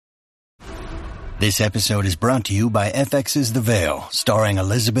This episode is brought to you by FX's The Veil, starring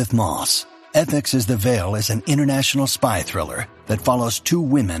Elizabeth Moss. FX's The Veil is an international spy thriller that follows two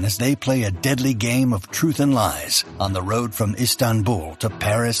women as they play a deadly game of truth and lies on the road from Istanbul to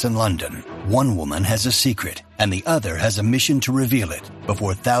Paris and London. One woman has a secret, and the other has a mission to reveal it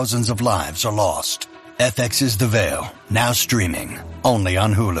before thousands of lives are lost. FX's The Veil, now streaming, only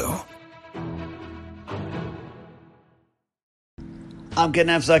on Hulu. I'm Ken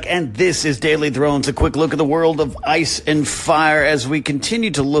Napzok, and this is Daily Thrones, a quick look at the world of Ice and Fire as we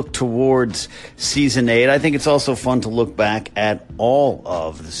continue to look towards Season 8. I think it's also fun to look back at all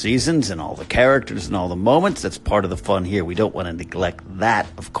of the seasons and all the characters and all the moments. That's part of the fun here. We don't want to neglect that,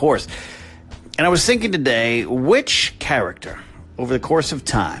 of course. And I was thinking today, which character, over the course of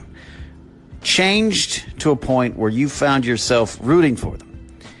time, changed to a point where you found yourself rooting for them,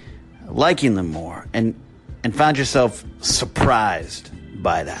 liking them more, and found yourself surprised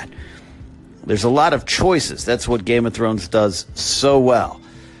by that. There's a lot of choices. That's what Game of Thrones does so well.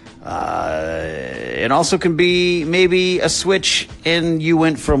 It also can be maybe a switch and you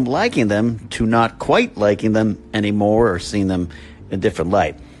went from liking them to not quite liking them anymore or seeing them in a different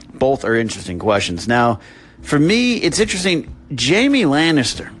light. Both are interesting questions. Now, for me, it's interesting. Jaime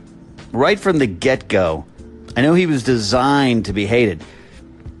Lannister, right from the get-go, I know he was designed to be hated,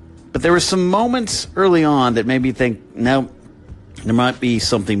 but there were some moments early on that made me think, no, there might be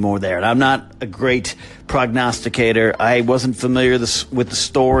something more there. And I'm not a great prognosticator. I wasn't familiar with the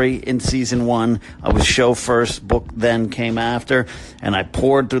story in Season 1. I was show first, book then came after. And I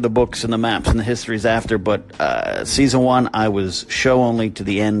poured through the books and the maps and the histories after. But Season 1, I was show only to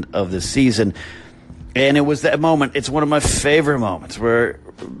the end of the season. And it was that moment. It's one of my favorite moments where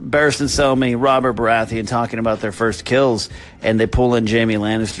Barristan Selmy, Robert Baratheon talking about their first kills, and they pull in Jaime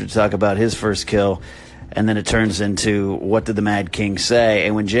Lannister to talk about his first kill, and then it turns into what did the Mad King say?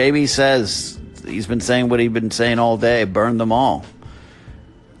 And when Jaime says, he's been saying what he'd been saying all day, burn them all.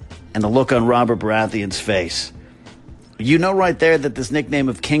 And the look on Robert Baratheon's face, you know right there that this nickname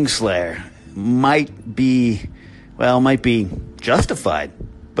of Kingslayer might be justified,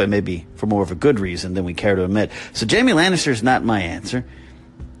 but maybe for more of a good reason than we care to admit. So Jaime Lannister is not my answer.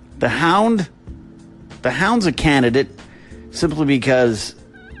 The Hound's a candidate simply because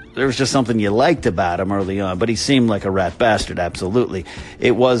there was just something you liked about him early on, but he seemed like a rat bastard, absolutely.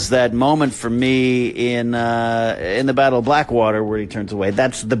 It was that moment for me in the Battle of Blackwater where he turns away.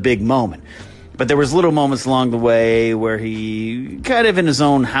 That's the big moment. But there was little moments along the way where he kind of in his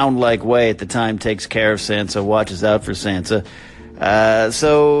own hound-like way at the time takes care of Sansa, watches out for Sansa.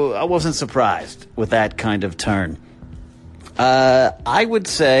 So I wasn't surprised with that kind of turn. I would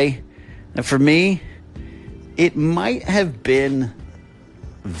say, for me, it might have been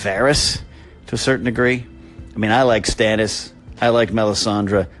Varys to a certain degree. I mean, I like Stannis. I like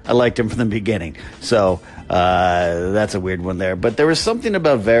Melisandre. I liked him from the beginning. So that's a weird one there. But there was something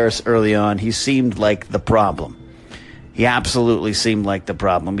about Varys early on. He seemed like the problem. He absolutely seemed like the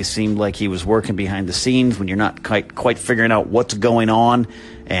problem. He seemed like he was working behind the scenes when you're not quite figuring out what's going on.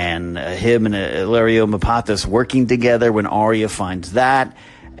 And him and Illyrio Mopatis working together when Arya finds that.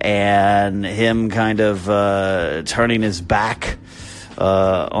 And him kind of turning his back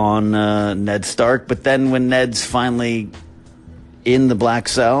on Ned Stark. But then when Ned's finally in the Black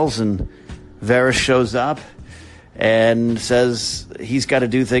Cells and Varys shows up and says he's got to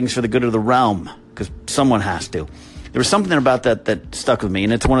do things for the good of the realm because someone has to. There was something about that stuck with me,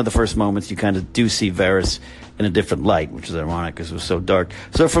 and it's one of the first moments you kind of do see Varys in a different light, which is ironic because it was so dark.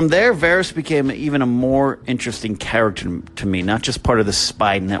 So from there, Varys became even a more interesting character to me, not just part of the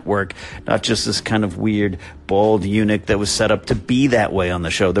spy network, not just this kind of weird, bald eunuch that was set up to be that way on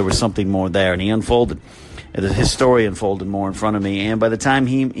the show. There was something more there, and he unfolded. His story unfolded more in front of me, and by the time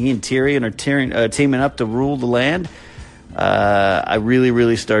he and Tyrion are teaming up to rule the land, I really,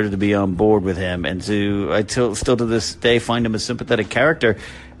 really started to be on board with him, and still to this day find him a sympathetic character.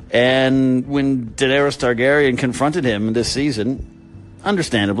 And when Daenerys Targaryen confronted him this season,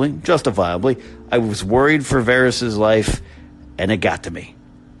 understandably, justifiably, I was worried for Varys' life, and it got to me.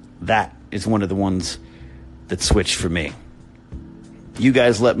 That is one of the ones that switched for me. You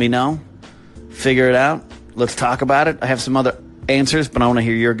guys let me know. Figure it out. Let's talk about it. I have some other answers, but I want to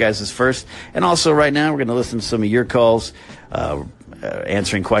hear your guys' first. And also right now, we're going to listen to some of your calls,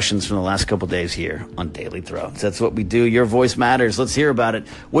 answering questions from the last couple days here on Daily Thrones. That's what we do. Your voice matters. Let's hear about it.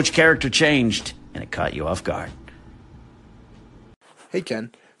 Which character changed and it caught you off guard? Hey,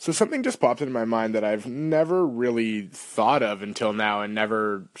 Ken. So something just popped into my mind that I've never really thought of until now and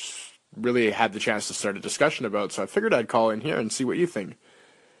never really had the chance to start a discussion about, so I figured I'd call in here and see what you think.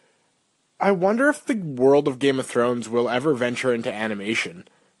 I wonder if the world of Game of Thrones will ever venture into animation.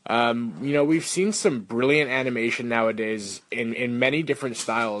 We've seen some brilliant animation nowadays in many different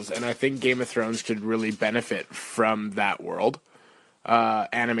styles, and I think Game of Thrones could really benefit from that world.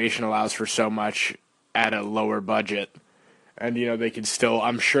 Animation allows for so much at a lower budget. And, they could still,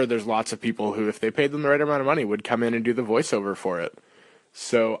 I'm sure there's lots of people who, if they paid them the right amount of money, would come in and do the voiceover for it.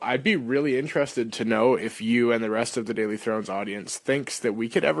 So I'd be really interested to know if you and the rest of the Daily Thrones audience thinks that we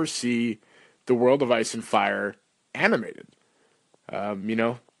could ever see the World of Ice and Fire animated.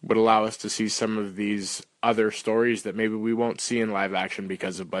 Would allow us to see some of these other stories that maybe we won't see in live action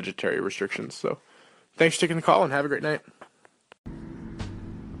because of budgetary restrictions. So thanks for taking the call and have a great night.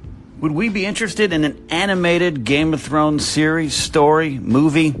 Would we be interested in an animated Game of Thrones series, story,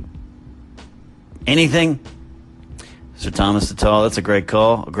 movie? Anything? Sir Thomas Attall, that's a great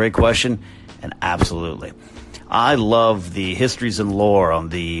call, a great question, and absolutely. I love the histories and lore on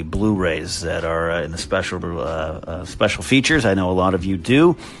the Blu-rays that are in the special features. I know a lot of you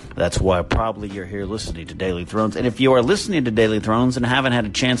do. That's why probably you're here listening to Daily Thrones. And if you are listening to Daily Thrones and haven't had a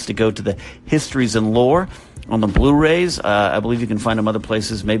chance to go to the histories and lore on the Blu-rays, I believe you can find them other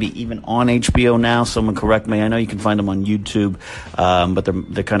places, maybe even on HBO now. Someone correct me. I know you can find them on YouTube, but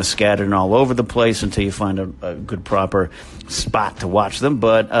they're kind of scattered all over the place until you find a good, proper spot to watch them.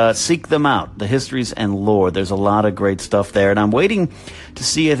 But seek them out, the histories and lore. There's a lot of great stuff there. And I'm waiting to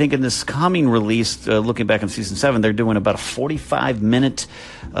see, I think in this coming release, looking back on Season 7, they're doing about a 45-minute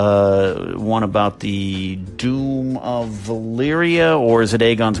one about the Doom of Valyria, or is it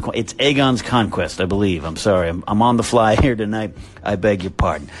Aegon's? It's Aegon's Conquest, I believe. I'm sorry. I'm on the fly here tonight. I beg your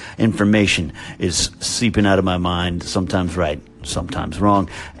pardon. Information is seeping out of my mind, sometimes right, sometimes wrong.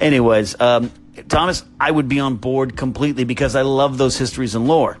 Anyways, Thomas, I would be on board completely because I love those histories and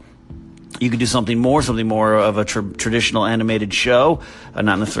lore. You could do something more of a traditional animated show,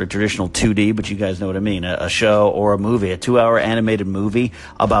 not necessarily traditional 2D, but you guys know what I mean, a show or a movie, a 2-hour animated movie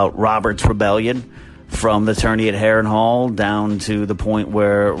about Robert's rebellion from the tourney at Harrenhal down to the point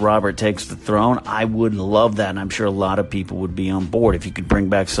where Robert takes the throne. I would love that, and I'm sure a lot of people would be on board if you could bring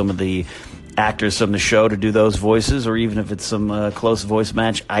back some of the actors from the show to do those voices, or even if it's some close voice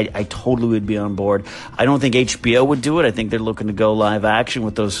match, I totally would be on board. I don't think HBO would do it. I think they're looking to go live action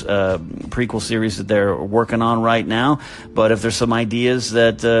with those prequel series that they're working on right now. But if there's some ideas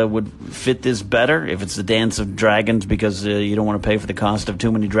that would fit this better, if it's the Dance of Dragons because you don't want to pay for the cost of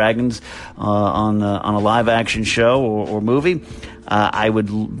too many dragons on a live action show or movie, I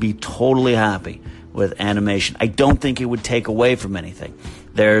would be totally happy with animation. I don't think it would take away from anything.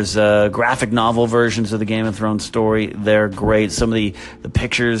 There's graphic novel versions of the Game of Thrones story. They're great. Some of the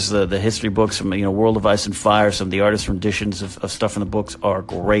pictures, the history books from World of Ice and Fire, some of the artist renditions of stuff in the books are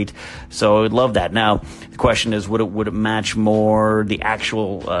great. So I would love that. Now, the question is, would it match more the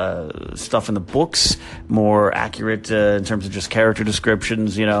actual stuff in the books, more accurate in terms of just character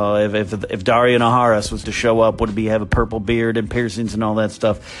descriptions? If Daria Naharis was to show up, would he have a purple beard and piercings and all that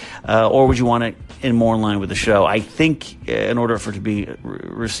stuff? Or would you want it more in line with the show? I think in order for it to be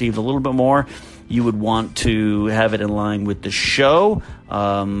received a little bit more, you would want to have it in line with the show,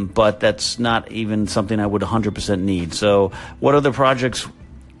 but that's not even something I would 100% need. So what other projects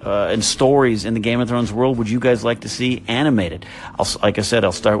and stories in the Game of Thrones world would you guys like to see animated? Like I said,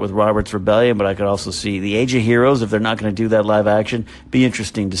 I'll start with Robert's Rebellion, but I could also see the Age of Heroes. If they're not going to do that live action, be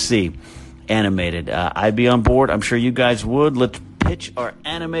interesting to see animated. I'd be on board. I'm sure you guys would. Let's pitch our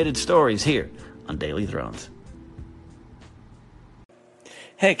animated stories here on Daily Thrones.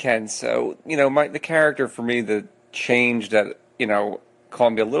 Hey Ken, so the character for me that changed that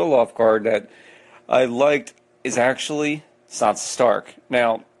caught me a little off guard that I liked is actually Sansa Stark.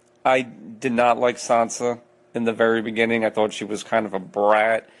 Now, I did not like Sansa in the very beginning. I thought she was kind of a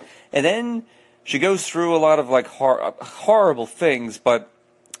brat, and then she goes through a lot of horrible things, but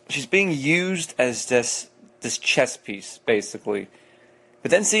she's being used as this chess piece basically. But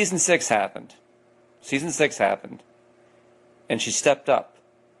then season 6 happened. And she stepped up.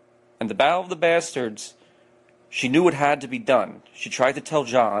 And the Battle of the Bastards, she knew it had to be done. She tried to tell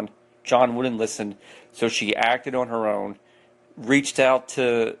Jon. Jon wouldn't listen. So she acted on her own, reached out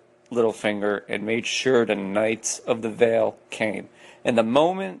to Littlefinger, and made sure the Knights of the Vale came. And the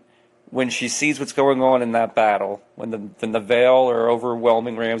moment when she sees what's going on in that battle, when the Vale are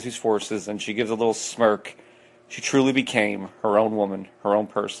overwhelming Ramsay's forces, and she gives a little smirk, she truly became her own woman, her own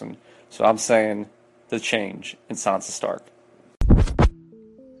person. So I'm saying the change in Sansa Stark.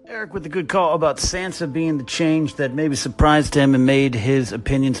 Eric with a good call about Sansa being the change that maybe surprised him and made his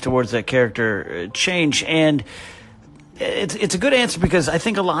opinions towards that character change. And It's a good answer because I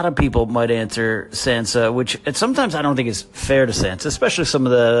think a lot of people might answer Sansa, which sometimes I don't think is fair to Sansa, especially some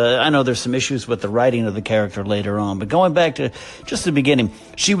of I know there's some issues with the writing of the character later on, but going back to just the beginning,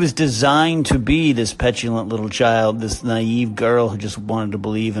 she was designed to be this petulant little child, this naive girl who just wanted to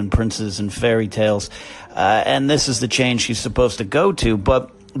believe in princes and fairy tales, and this is the change she's supposed to go to,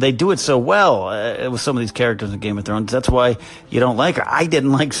 but they do it so well with some of these characters in Game of Thrones. That's why you don't like her. I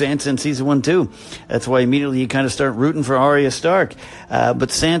didn't like Sansa in season 1, too. That's why immediately you kind of start rooting for Arya Stark. But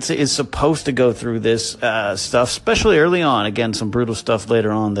Sansa is supposed to go through this stuff, especially early on. Again, some brutal stuff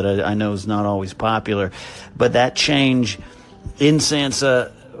later on that I know is not always popular. But that change in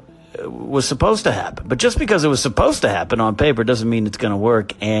Sansa was supposed to happen. But just because it was supposed to happen on paper doesn't mean it's going to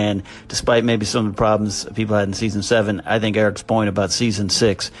work. And despite maybe some of the problems people had in season 7, I think Eric's point about season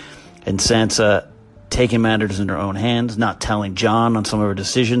 6 and Sansa taking matters in her own hands, not telling Jon on some of her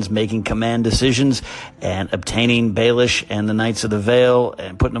decisions, making command decisions, and obtaining Baelish and the Knights of the Vale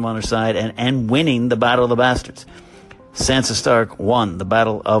and putting them on her side and winning the Battle of the Bastards. Sansa Stark won the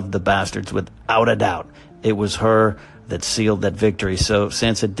Battle of the Bastards without a doubt. It was her that sealed that victory. So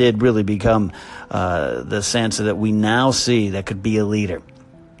Sansa did really become the Sansa that we now see that could be a leader.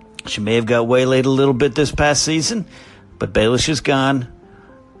 She may have got waylaid a little bit this past season, but Baelish is gone.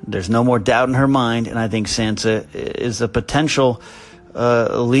 There's no more doubt in her mind, and I think Sansa is a potential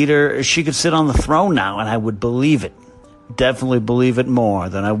leader. She could sit on the throne now, and I would believe it. Definitely believe it more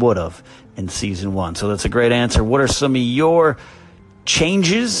than I would have in season 1. So that's a great answer. What are some of your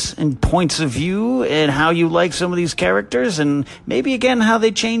changes and points of view and how you like some of these characters, and maybe again how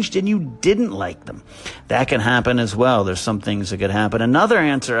they changed and you didn't like them? That can happen as well. There's some things that could happen. Another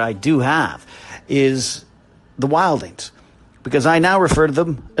answer I do have is the Wildlings, because I now refer to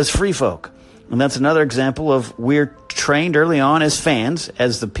them as free folk. And that's another example of we're trained early on as fans,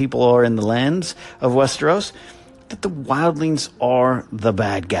 as the people are in the lands of Westeros, that the Wildlings are the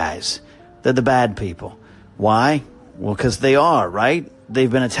bad guys. They're the bad people. Why? Well, because they are, right? They've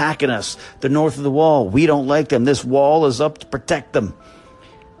been attacking us. They're north of the wall. We don't like them. This wall is up to protect them.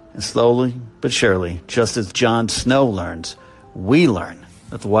 And slowly but surely, just as Jon Snow learns, we learn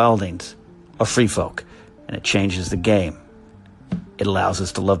that the Wildlings are free folk. And it changes the game. It allows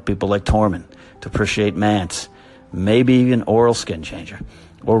us to love people like Tormund, to appreciate Mance, maybe even Oral Skin Changer.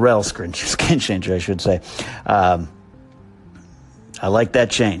 Orell Skin Changer, I should say. I like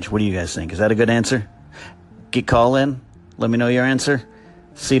that change. What do you guys think? Is that a good answer? Call in. Let me know your answer.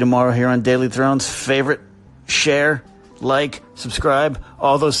 See you tomorrow here on Daily Thrones. Favorite, share, like, subscribe.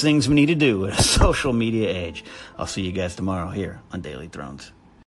 All those things we need to do in a social media age. I'll see you guys tomorrow here on Daily Thrones.